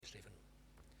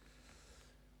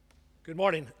Good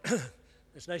morning.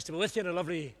 It's nice to be with you on a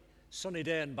lovely sunny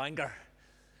day in Bangor.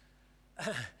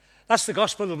 That's the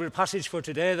gospel passage for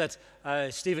today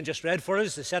that Stephen just read for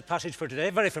us, the set passage for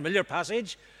today. Very familiar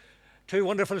passage. Two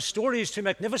wonderful stories, two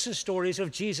magnificent stories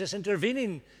of Jesus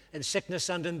intervening in sickness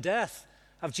and in death,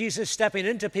 of Jesus stepping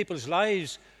into people's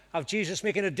lives, of Jesus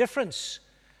making a difference.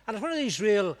 And it's one of these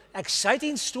real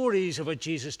exciting stories about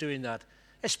Jesus doing that.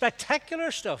 It's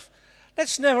spectacular stuff.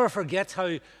 Let's never forget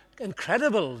how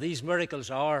incredible these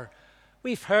miracles are.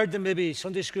 We've heard them maybe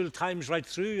Sunday school times right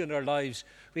through in our lives.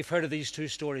 We've heard of these two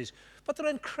stories. But they're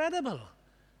incredible.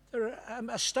 They're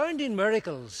astounding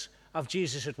miracles of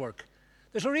Jesus at work.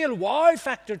 There's a real wow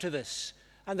factor to this.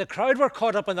 And the crowd were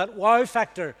caught up in that wow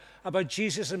factor about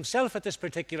Jesus himself at this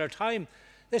particular time.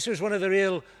 This was one of the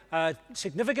real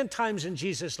significant times in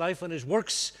Jesus' life when his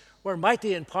works were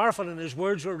mighty and powerful and his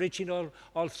words were reaching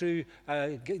all through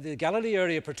the Galilee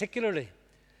area particularly.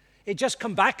 He'd just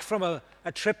come back from a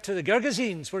trip to the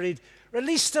Gergesenes where he'd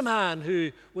released a man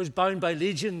who was bound by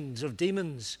legions of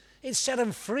demons. He'd set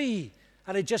him free,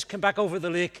 and he'd just come back over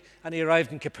the lake, and he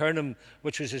arrived in Capernaum,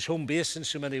 which was his home base in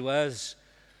so many ways.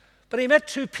 But he met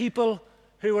two people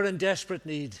who were in desperate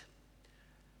need.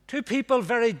 Two people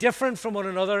very different from one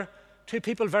another, two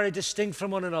people very distinct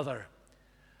from one another.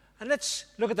 And let's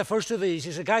look at the first of these.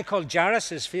 He's a guy called Jairus.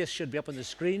 His face should be up on the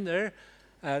screen there.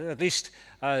 At least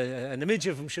an image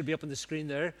of him should be up on the screen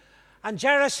there. And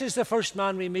Jairus is the first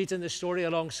man we meet in the story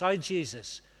alongside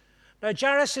Jesus. Now,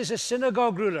 Jairus is a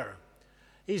synagogue ruler.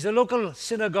 He's the local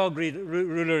synagogue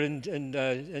ruler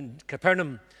in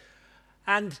Capernaum.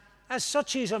 And as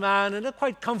such, he's a man in a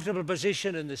quite comfortable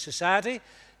position in the society.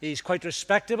 He's quite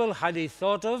respectable, highly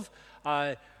thought of,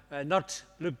 not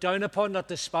looked down upon, not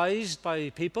despised by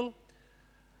people.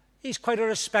 He's quite a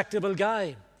respectable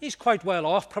guy. He's quite well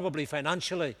off, probably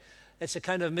financially. It's a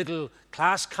kind of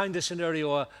middle-class kind of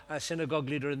scenario a synagogue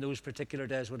leader in those particular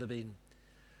days would have been.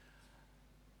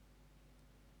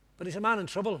 But he's a man in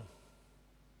trouble.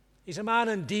 He's a man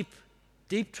in deep,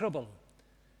 deep trouble.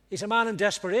 He's a man in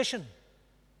desperation.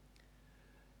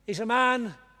 He's a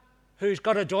man who's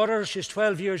got a daughter. She's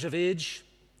 12 years of age.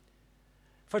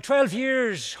 For 12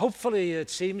 years, hopefully,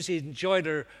 it seems, he enjoyed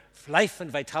her life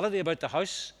and vitality about the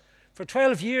house. For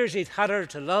 12 years, he'd had her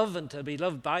to love and to be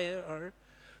loved by her.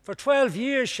 For 12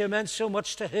 years, she meant so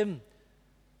much to him.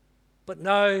 But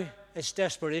now, it's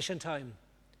desperation time.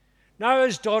 Now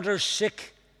his daughter's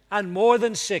sick, and more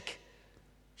than sick.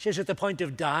 She's at the point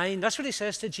of dying. That's what he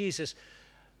says to Jesus.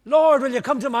 Lord, will you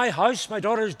come to my house? My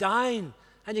daughter's dying.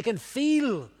 And you can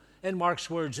feel, in Mark's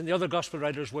words, and the other gospel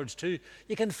writers' words too,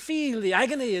 you can feel the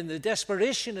agony and the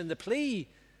desperation and the plea.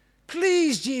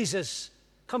 Please, Jesus,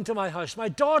 come to my house. My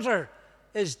daughter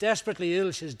is desperately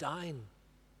ill. She's dying.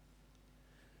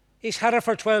 He's had her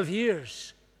for 12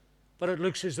 years, but it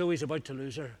looks as though he's about to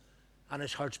lose her, and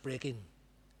his heart's breaking.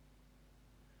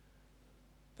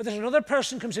 But there's another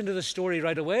person comes into the story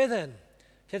right away then.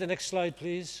 Hit the next slide,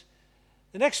 please.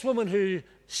 The next woman who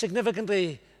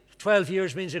significantly 12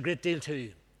 years means a great deal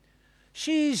to.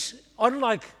 She's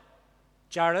unlike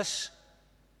Jairus.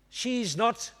 She's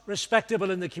not respectable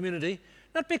in the community.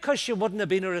 Not because she wouldn't have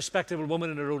been a respectable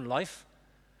woman in her own life,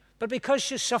 but because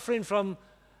she's suffering from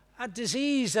a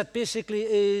disease that basically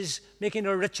is making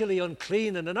her ritually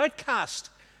unclean and an outcast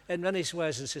in many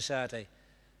ways in society.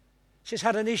 She's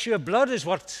had an issue of blood, is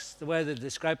what the way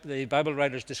the Bible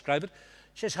writers describe it.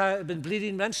 She's been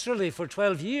bleeding menstrually for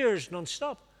 12 years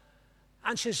non-stop.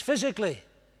 And she's physically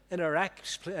in a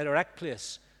wreck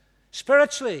place.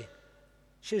 Spiritually,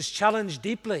 she's challenged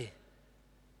deeply.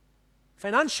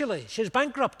 Financially, she's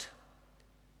bankrupt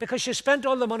because she spent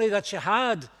all the money that she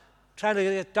had trying to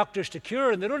get doctors to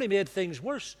cure, and it only made things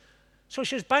worse. So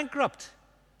she's bankrupt.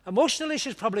 Emotionally,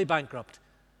 she's probably bankrupt.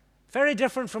 Very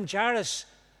different from Jairus.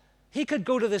 He could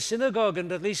go to the synagogue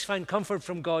and at least find comfort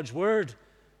from God's word.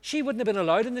 She wouldn't have been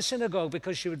allowed in the synagogue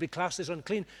because she would be classed as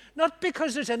unclean. Not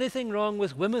because there's anything wrong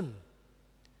with women.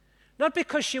 Not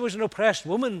because she was an oppressed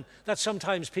woman that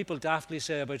sometimes people daftly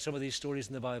say about some of these stories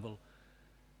in the Bible.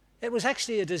 It was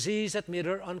actually a disease that made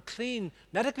her unclean,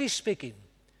 medically speaking.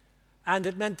 And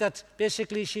it meant that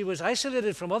basically she was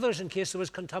isolated from others in case there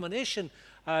was contamination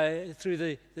through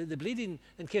the bleeding,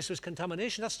 in case there was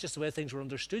contamination. That's just the way things were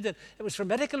understood then. It was for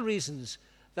medical reasons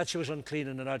that she was unclean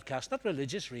and an outcast, not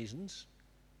religious reasons.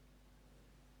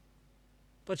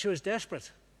 But she was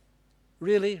desperate,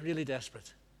 really, really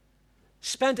desperate.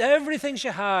 Spent everything she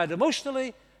had,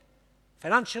 emotionally,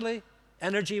 financially,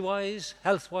 energy-wise,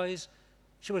 health-wise.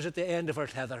 She was at the end of her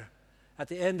tether, at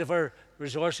the end of her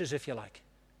resources, if you like.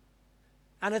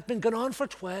 And it had been going on for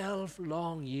 12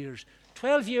 long years.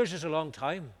 12 years is a long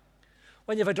time.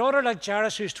 When you have a daughter like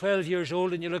Jairus who's 12 years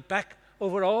old and you look back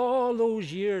over all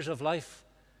those years of life,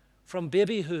 from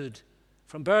babyhood,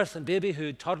 from birth and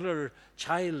babyhood, toddler,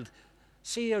 child,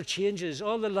 see her changes,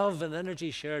 all the love and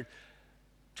energy shared.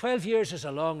 12 years is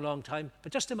a long, long time.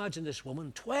 But just imagine this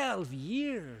woman, 12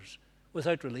 years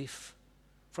without relief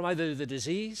from either the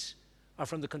disease or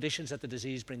from the conditions that the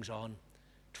disease brings on.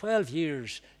 12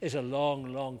 years is a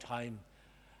long, long time.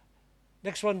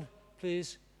 Next one,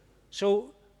 please.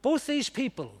 So both these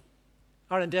people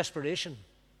are in desperation.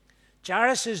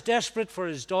 Jairus is desperate for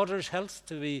his daughter's health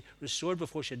to be restored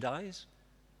before she dies,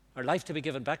 her life to be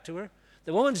given back to her.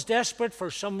 The woman's desperate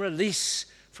for some release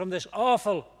from this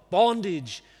awful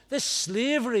bondage, this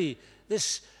slavery,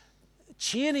 this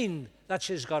chaining that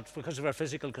she's got because of her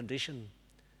physical condition.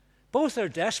 Both are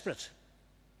desperate.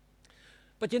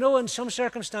 But you know, in some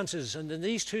circumstances, and in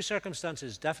these two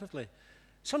circumstances, definitely,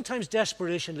 sometimes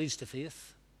desperation leads to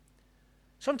faith.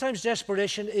 Sometimes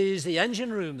desperation is the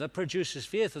engine room that produces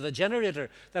faith, or the generator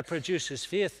that produces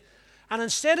faith. And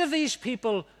instead of these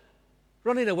people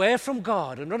running away from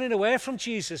God and running away from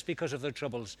Jesus because of their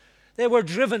troubles, they were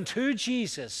driven to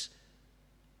Jesus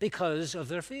because of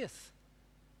their faith.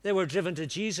 They were driven to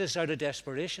Jesus out of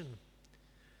desperation.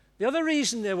 The other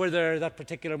reason they were there at that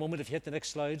particular moment, if you hit the next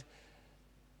slide,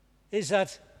 is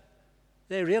that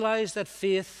they realized that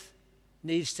faith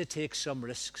needs to take some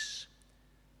risks.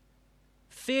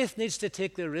 Faith needs to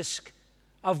take the risk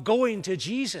of going to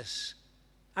Jesus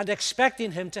and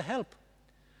expecting him to help.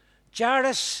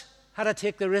 Jairus had to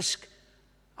take the risk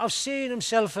of seeing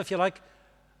himself, if you like,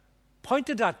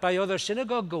 pointed at by other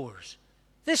synagogue goers.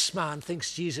 This man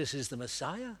thinks Jesus is the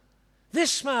Messiah.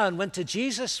 This man went to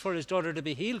Jesus for his daughter to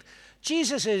be healed.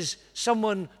 Jesus is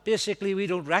someone basically we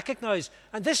don't recognize.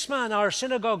 And this man, our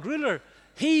synagogue ruler,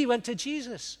 he went to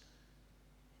Jesus.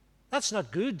 That's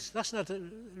not good. That's not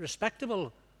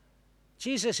respectable.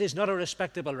 Jesus is not a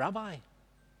respectable rabbi.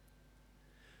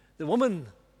 The woman,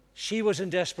 she was in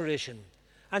desperation.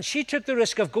 And she took the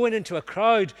risk of going into a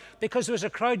crowd because there was a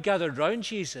crowd gathered round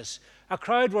Jesus. A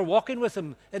crowd were walking with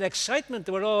him in excitement.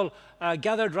 They were all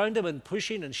gathered round him and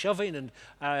pushing and shoving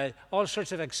and all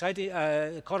sorts of exciting,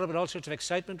 caught up in all sorts of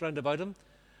excitement round about him.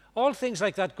 All things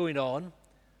like that going on.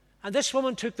 And this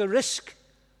woman took the risk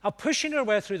of pushing her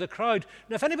way through the crowd.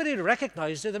 Now, if anybody had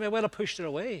recognized her, they may well have pushed her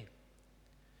away.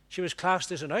 She was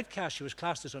classed as an outcast. She was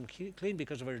classed as unclean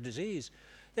because of her disease.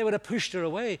 They would have pushed her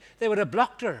away. They would have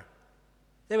blocked her.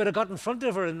 They would have got in front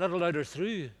of her and not allowed her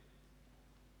through.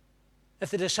 If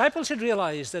the disciples had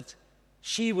realized that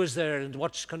she was there and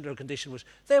what her condition was,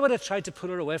 they would have tried to pull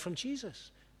her away from Jesus.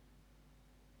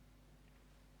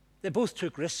 They both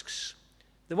took risks.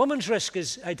 The woman's risk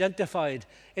is identified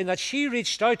in that she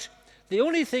reached out. The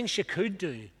only thing she could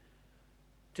do,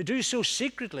 to do so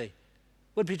secretly,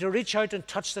 would be to reach out and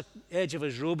touch the edge of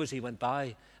his robe as he went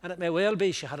by. And it may well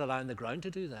be she had to lie on the ground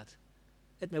to do that.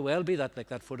 It may well be that, like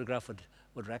that photograph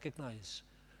would recognize.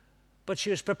 But she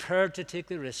was prepared to take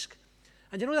the risk.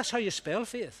 And you know, that's how you spell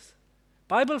faith.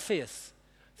 Bible faith.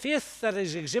 Faith that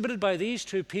is exhibited by these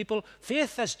two people.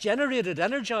 Faith that's generated,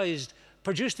 energized,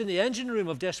 produced in the engine room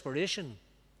of desperation.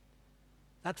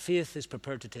 That faith is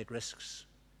prepared to take risks.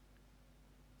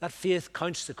 That faith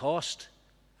counts the cost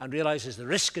and realizes the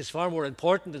risk is far more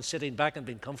important than sitting back and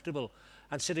being comfortable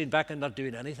and sitting back and not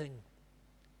doing anything.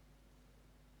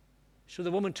 So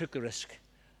the woman took the risk.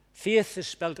 Faith is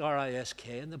spelled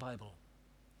R-I-S-K in the Bible.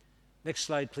 Next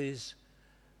slide, please.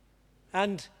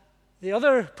 And the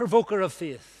other provoker of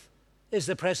faith is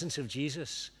the presence of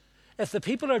Jesus. If the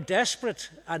people are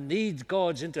desperate and need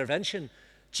God's intervention,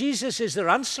 Jesus is their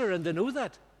answer, and they know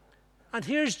that. And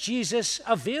here's Jesus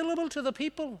available to the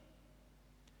people.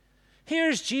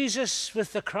 Here's Jesus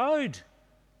with the crowd.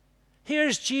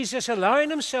 Here's Jesus allowing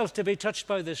himself to be touched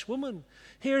by this woman.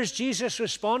 Here's Jesus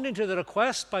responding to the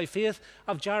request by faith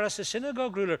of Jairus, the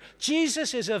synagogue ruler.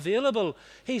 Jesus is available.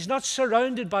 He's not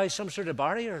surrounded by some sort of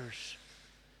barriers.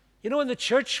 You know, in the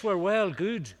church, we're well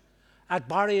good at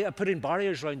putting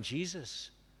barriers around Jesus.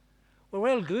 We're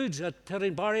well good at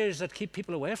putting barriers that keep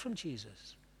people away from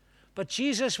Jesus. But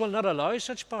Jesus will not allow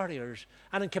such barriers.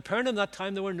 And in Capernaum that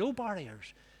time, there were no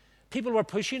barriers. People were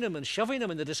pushing him and shoving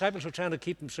him, and the disciples were trying to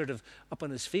keep him sort of up on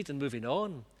his feet and moving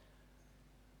on.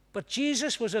 But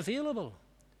Jesus was available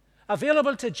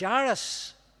to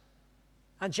Jairus.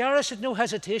 And Jairus had no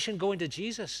hesitation going to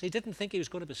Jesus. He didn't think he was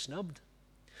going to be snubbed.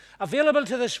 Available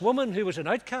to this woman who was an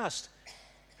outcast,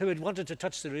 who had wanted to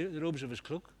touch the robes of his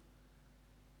cloak.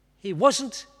 He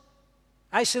wasn't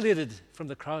isolated from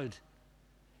the crowd.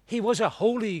 He was a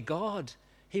holy God.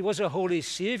 He was a holy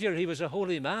Savior. He was a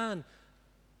holy man.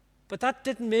 But that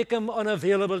didn't make him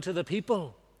unavailable to the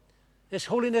people. His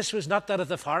holiness was not that of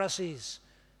the Pharisees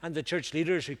and the church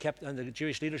leaders and the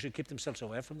Jewish leaders who kept themselves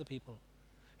away from the people,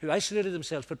 who isolated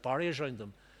themselves, put barriers around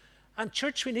them. And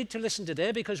church, we need to listen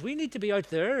today because we need to be out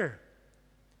there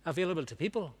available to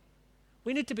people.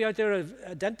 We need to be out there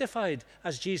identified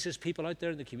as Jesus' people out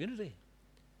there in the community.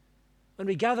 When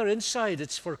we gather inside,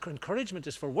 it's for encouragement,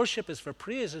 it's for worship, it's for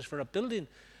praise, it's for upbuilding,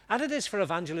 and it is for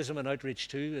evangelism and outreach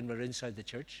too when we're inside the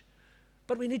church.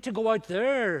 But we need to go out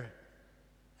there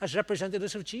as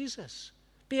representatives of Jesus.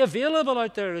 Be available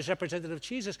out there as representative of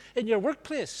Jesus. In your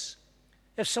workplace,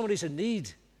 if somebody's in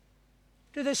need,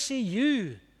 do they see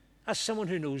you as someone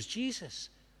who knows Jesus?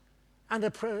 And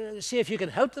see if you can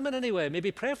help them in any way.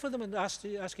 Maybe pray for them and ask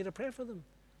you to pray for them.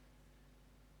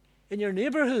 In your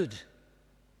neighborhood,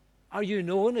 are you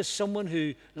known as someone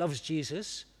who loves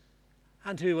Jesus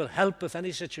and who will help with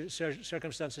any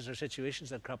circumstances or situations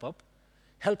that crop up?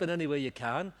 Help in any way you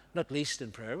can, not least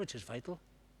in prayer, which is vital.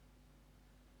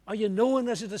 Are you known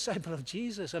as a disciple of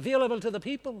Jesus, available to the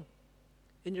people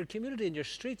in your community, in your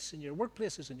streets, in your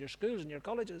workplaces, in your schools, in your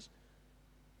colleges?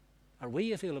 Are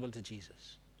we available to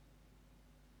Jesus?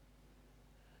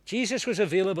 Jesus was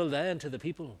available then to the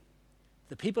people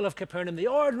of Capernaum, the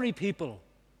ordinary people.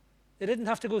 They didn't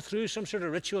have to go through some sort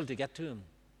of ritual to get to him.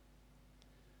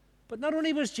 But not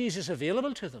only was Jesus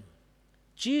available to them,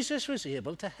 Jesus was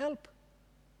able to help.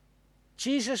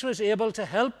 Jesus was able to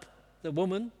help the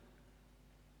woman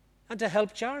and to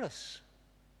help Jairus.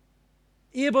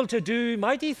 Able to do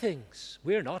mighty things.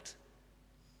 We're not.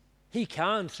 He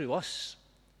can through us.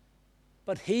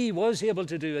 But he was able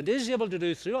to do and is able to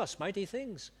do through us mighty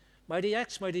things, mighty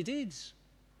acts, mighty deeds.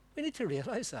 We need to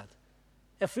realize that.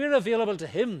 If we're available to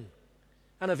him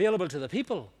and available to the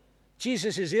people,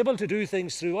 Jesus is able to do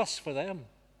things through us for them. And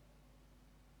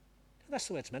that's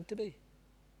the way it's meant to be.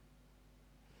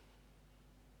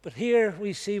 But here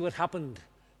we see what happened.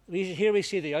 Here we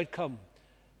see the outcome.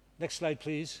 Next slide,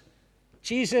 please.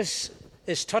 Jesus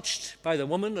is touched by the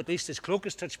woman, at least his cloak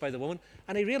is touched by the woman,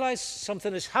 and he realized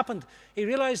something has happened. He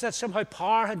realized that somehow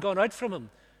power had gone out from him.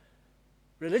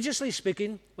 Religiously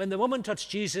speaking, when the woman touched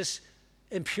Jesus,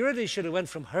 impurity should have went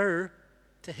from her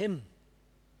to him.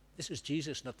 This was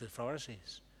Jesus, not the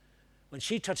Pharisees. When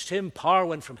she touched him, power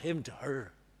went from him to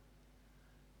her.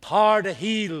 Power to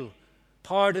heal,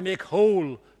 power to make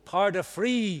whole, power to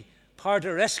free, power to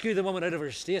rescue the woman out of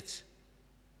her state.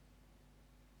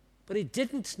 But he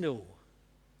didn't know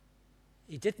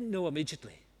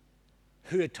immediately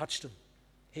who had touched him.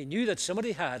 He knew that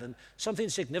somebody had, and something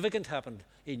significant happened.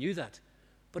 He knew that.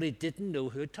 But he didn't know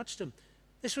who had touched him.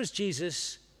 This was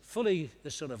Jesus, fully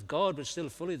the Son of God, but still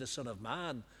fully the Son of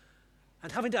Man,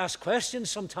 and having to ask questions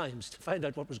sometimes to find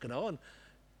out what was going on.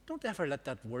 Don't ever let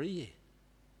that worry you.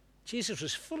 Jesus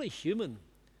was fully human.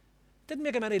 Didn't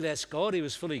make him any less God. He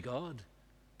was fully God.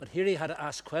 But here he had to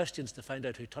ask questions to find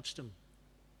out who touched him.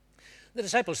 The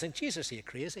disciples think, Jesus, are you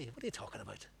crazy? What are you talking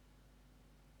about?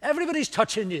 Everybody's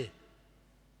touching you.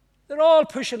 They're all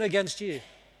pushing against you.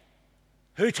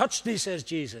 Who touched me, says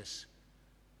Jesus.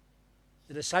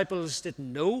 The disciples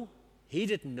didn't know. He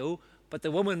didn't know. But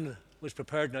the woman was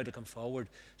prepared now to come forward.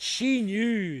 She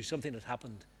knew something had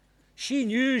happened. She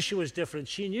knew she was different.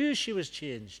 She knew she was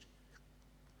changed.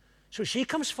 So she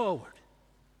comes forward.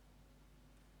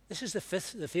 This is the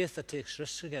faith that takes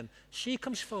risks again. She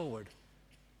comes forward.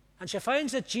 And she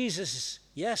finds that Jesus,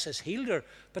 yes, has healed her,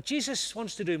 but Jesus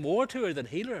wants to do more to her than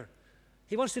heal her.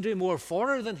 He wants to do more for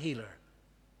her than heal her.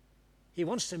 He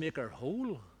wants to make her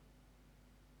whole.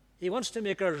 He wants to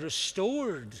make her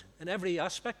restored in every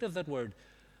aspect of that word.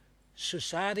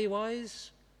 Society-wise,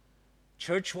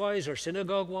 church-wise or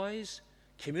synagogue-wise,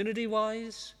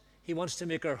 community-wise. He wants to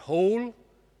make her whole.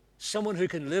 Someone who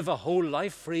can live a whole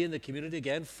life free in the community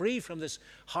again, free from this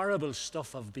horrible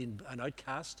stuff of being an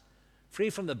outcast, free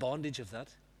from the bondage of that.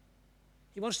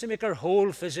 He wants to make her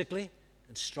whole physically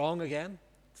and strong again,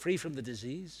 free from the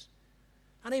disease.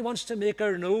 And he wants to make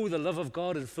her know the love of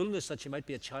God in fullness, that she might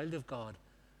be a child of God,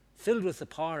 filled with the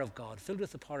power of God, filled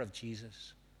with the power of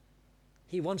Jesus.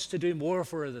 He wants to do more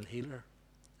for her than heal her,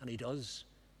 and he does.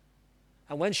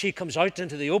 And when she comes out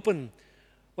into the open,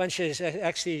 when she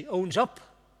actually owns up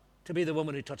to be the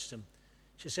woman who touched him,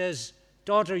 she says,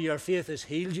 "Daughter, your faith has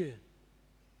healed you."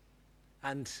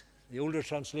 And the older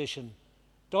translation,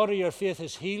 "Daughter, your faith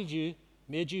has healed you,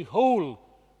 made you whole.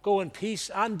 Go in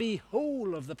peace and be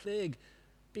whole of the plague."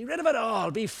 Be rid of it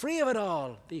all. Be free of it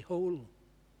all. Be whole.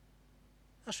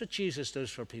 That's what Jesus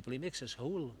does for people. He makes us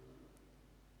whole.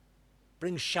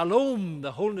 Brings shalom,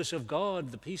 the wholeness of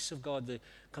God, the peace of God, the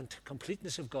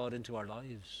completeness of God into our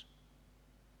lives.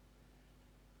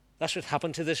 That's what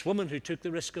happened to this woman who took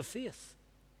the risk of faith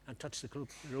and touched the cloak,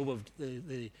 the robe of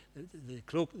the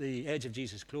cloak, the edge of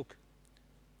Jesus' cloak.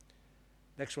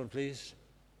 Next one, please.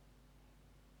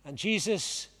 And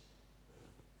Jesus,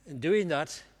 in doing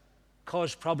that,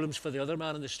 caused problems for the other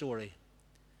man in the story.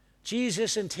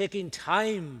 Jesus, in taking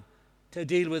time to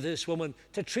deal with this woman,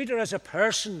 to treat her as a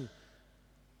person,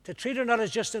 to treat her not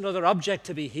as just another object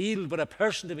to be healed, but a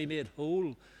person to be made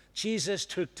whole, Jesus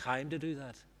took time to do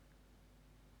that.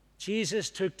 Jesus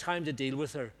took time to deal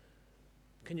with her.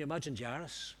 Can you imagine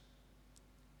Jairus?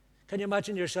 Can you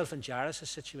imagine yourself in Jairus'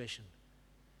 situation?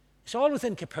 It's all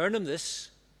within Capernaum, this.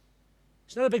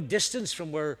 It's not a big distance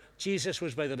from where Jesus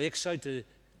was by the lakeside to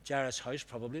Jairus' house,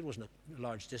 probably. It wasn't a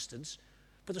large distance.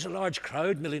 But there's a large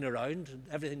crowd milling around, and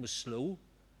everything was slow.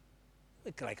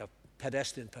 Like a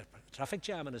pedestrian traffic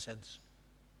jam, in a sense.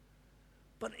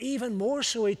 But even more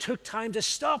so, he took time to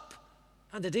stop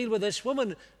and to deal with this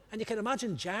woman. And you can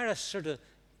imagine Jairus sort of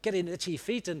getting itchy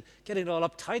feet and getting all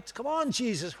uptight. Come on,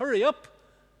 Jesus, hurry up.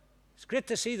 It's great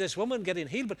to see this woman getting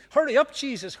healed, but hurry up,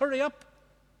 Jesus, hurry up.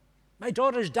 My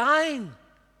daughter's dying.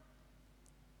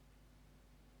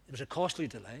 It was a costly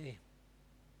delay,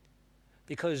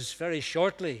 because very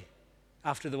shortly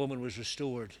after the woman was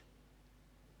restored,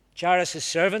 Jairus'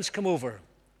 servants come over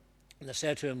and they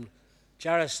said to him,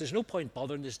 Jairus, there's no point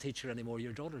bothering this teacher anymore.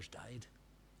 Your daughter's died.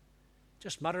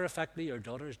 Just matter-of-factly, your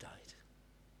daughter's died.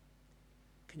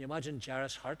 Can you imagine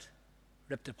Jairus' heart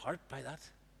ripped apart by that?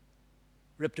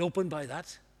 Ripped open by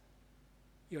that?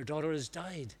 Your daughter has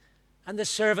died. And the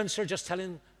servants are just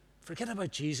telling, forget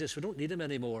about Jesus. We don't need him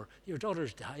anymore. Your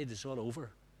daughter's died. It's all over.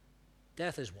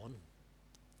 Death is won.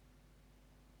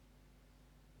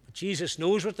 But Jesus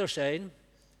knows what they're saying.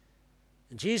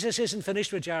 And Jesus isn't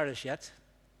finished with Jairus yet.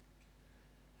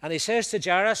 And he says to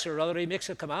Jairus, or rather he makes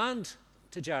a command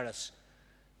to Jairus.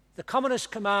 The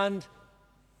commonest command,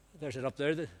 there's it up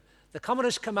there, the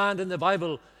commonest command in the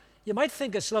Bible, you might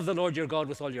think it's love the Lord your God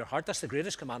with all your heart. That's the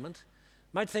greatest commandment.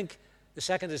 You might think the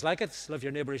second is like it, love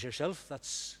your neighbor as yourself.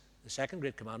 That's the second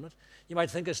great commandment. You might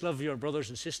think it's love your brothers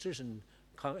and sisters in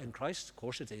Christ. Of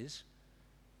course it is.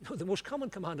 No, the most common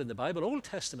command in the Bible, Old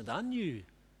Testament and New,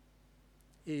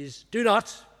 is do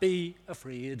not be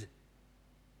afraid.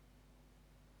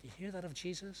 Do you hear that of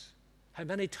Jesus? How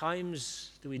many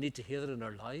times do we need to hear that in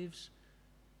our lives?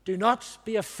 Do not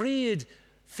be afraid.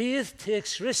 Faith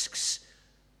takes risks,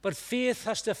 but faith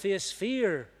has to face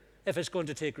fear if it's going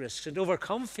to take risks and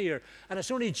overcome fear. And it's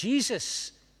only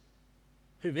Jesus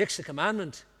who makes the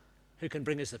commandment who can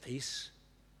bring us the peace.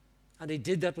 And he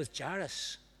did that with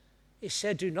Jairus. He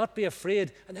said, do not be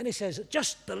afraid. And then he says,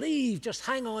 just believe, just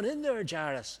hang on in there,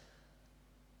 Jairus.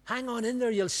 Hang on in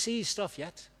there, you'll see stuff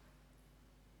yet.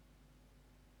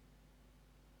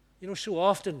 You know, so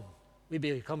often we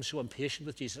become so impatient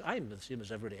with Jesus. I'm the same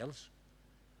as everybody else.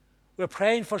 We're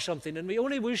praying for something and we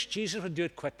only wish Jesus would do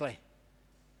it quickly.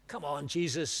 Come on,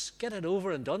 Jesus, get it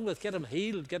over and done with. Get him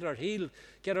healed, get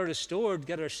her restored,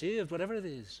 get her saved, whatever it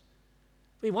is.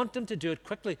 We want him to do it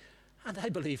quickly. And I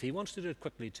believe he wants to do it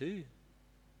quickly too.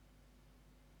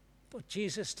 But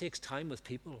Jesus takes time with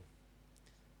people.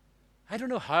 I don't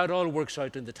know how it all works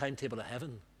out in the timetable of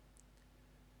heaven,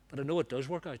 but I know it does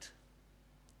work out.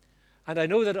 And I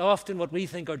know that often what we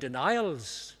think are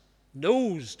denials,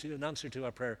 no's to an answer to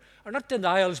our prayer, are not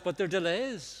denials, but they're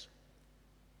delays.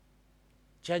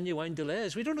 Genuine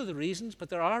delays. We don't know the reasons, but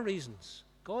there are reasons.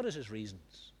 God has his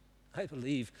reasons. I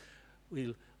believe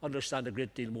we'll understand a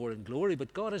great deal more in glory,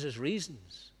 but God has his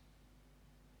reasons.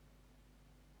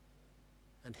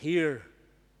 And here,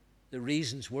 the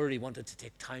reasons were he wanted to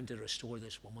take time to restore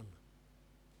this woman.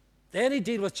 Then he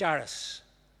dealt with Jairus.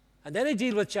 And then he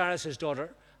dealt with Jairus'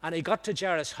 daughter. And he got to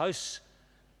Jairus' house.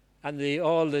 And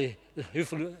all the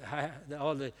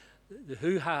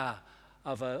hoo-ha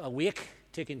of a wake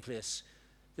taking place.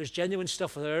 There's genuine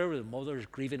stuff there with mothers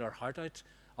grieving her heart out.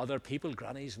 Other people,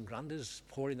 grannies and grandas,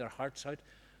 pouring their hearts out.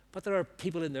 But there are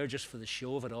people in there just for the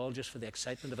show of it all, just for the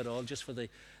excitement of it all, just for the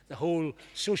whole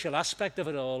social aspect of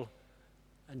it all.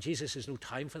 And Jesus has no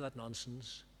time for that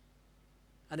nonsense.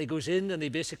 And he goes in and he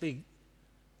basically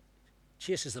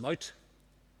chases them out.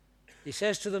 He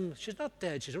says to them, she's not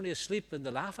dead, she's only asleep, and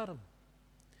they laugh at him.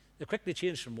 They quickly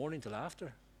change from mourning to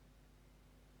laughter.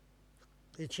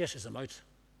 He chases them out.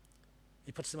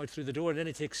 He puts them out through the door, and then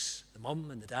he takes the mum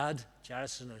and the dad,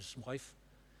 Jairus and his wife.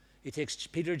 He takes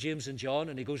Peter, James, and John,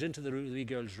 and he goes into the wee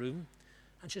girl's room,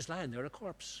 and she's lying there, a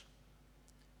corpse.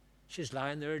 She's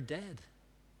lying there dead.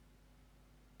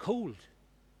 Cold.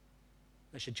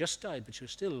 Now, she just died, but she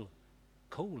was still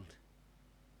cold.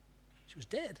 She was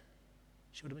dead.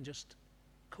 She would have been just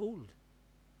cold.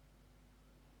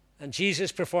 And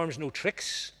Jesus performs no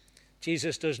tricks.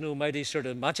 Jesus does no mighty sort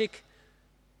of magic.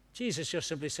 Jesus just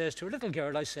simply says to her, little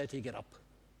girl, I say to you, get up.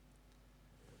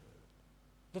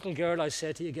 Little girl, I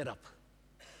say to you, get up.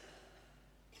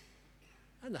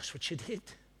 And that's what she did.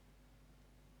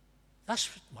 That's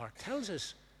what Mark tells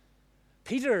us.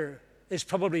 Peter is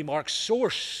probably Mark's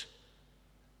source,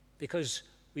 because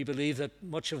we believe that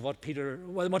much of what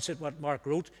Mark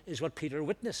wrote is what Peter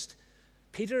witnessed.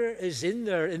 Peter is in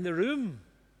there in the room.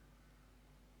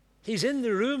 He's in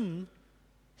the room.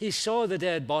 He saw the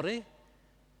dead body.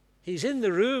 He's in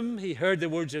the room. He heard the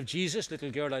words of Jesus,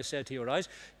 little girl, I say to you, arise.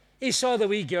 He saw the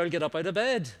wee girl get up out of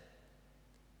bed.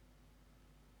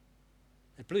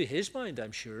 It blew his mind,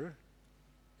 I'm sure.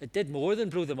 It did more than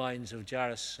blow the minds of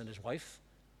Jairus and his wife.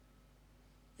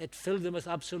 It filled them with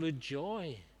absolute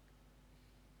joy.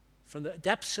 From the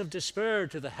depths of despair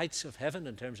to the heights of heaven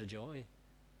in terms of joy.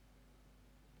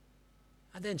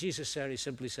 And then Jesus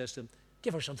simply says to him,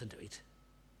 give her something to eat.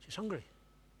 She's hungry.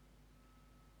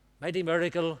 Mighty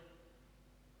miracle,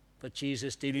 but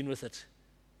Jesus dealing with it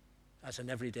as an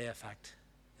everyday fact,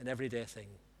 an everyday thing.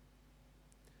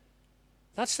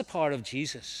 That's the power of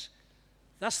Jesus.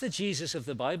 That's the Jesus of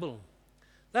the Bible.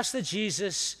 That's the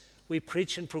Jesus we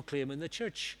preach and proclaim in the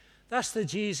church. That's the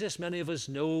Jesus many of us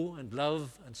know and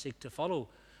love and seek to follow.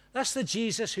 That's the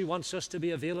Jesus who wants us to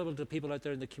be available to people out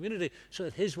there in the community so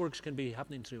that his works can be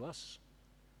happening through us.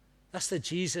 That's the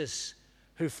Jesus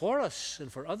who for us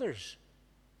and for others,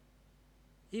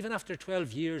 even after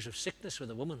 12 years of sickness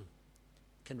with a woman,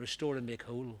 can restore and make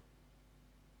whole.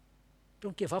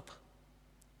 Don't give up.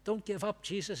 Don't give up.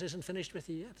 Jesus isn't finished with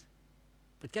you yet.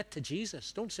 But get to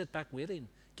Jesus. Don't sit back waiting.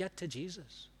 Get to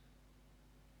Jesus.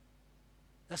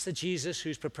 That's the Jesus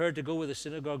who's prepared to go with the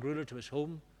synagogue ruler to his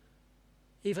home,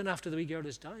 even after the wee girl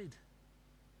has died.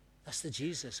 That's the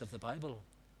Jesus of the Bible.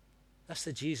 That's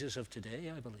the Jesus of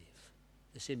today, I believe.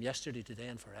 The same yesterday, today,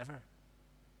 and forever.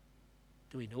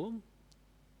 Do we know him?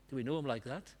 Do we know him like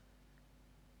that?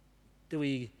 Do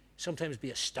we sometimes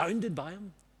be astounded by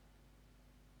him?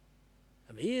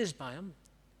 Amazed by him?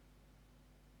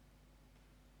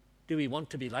 Do we want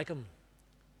to be like him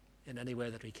in any way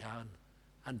that we can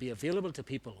and be available to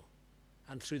people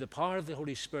and through the power of the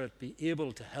Holy Spirit be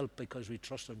able to help because we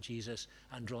trust on Jesus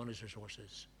and draw on his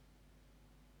resources?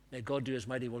 May God do his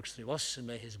mighty works through us, and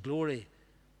may his glory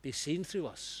be seen through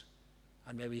us,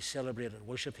 and may we celebrate and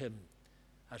worship him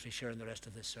as we share in the rest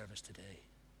of this service today.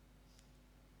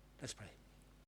 Let's pray.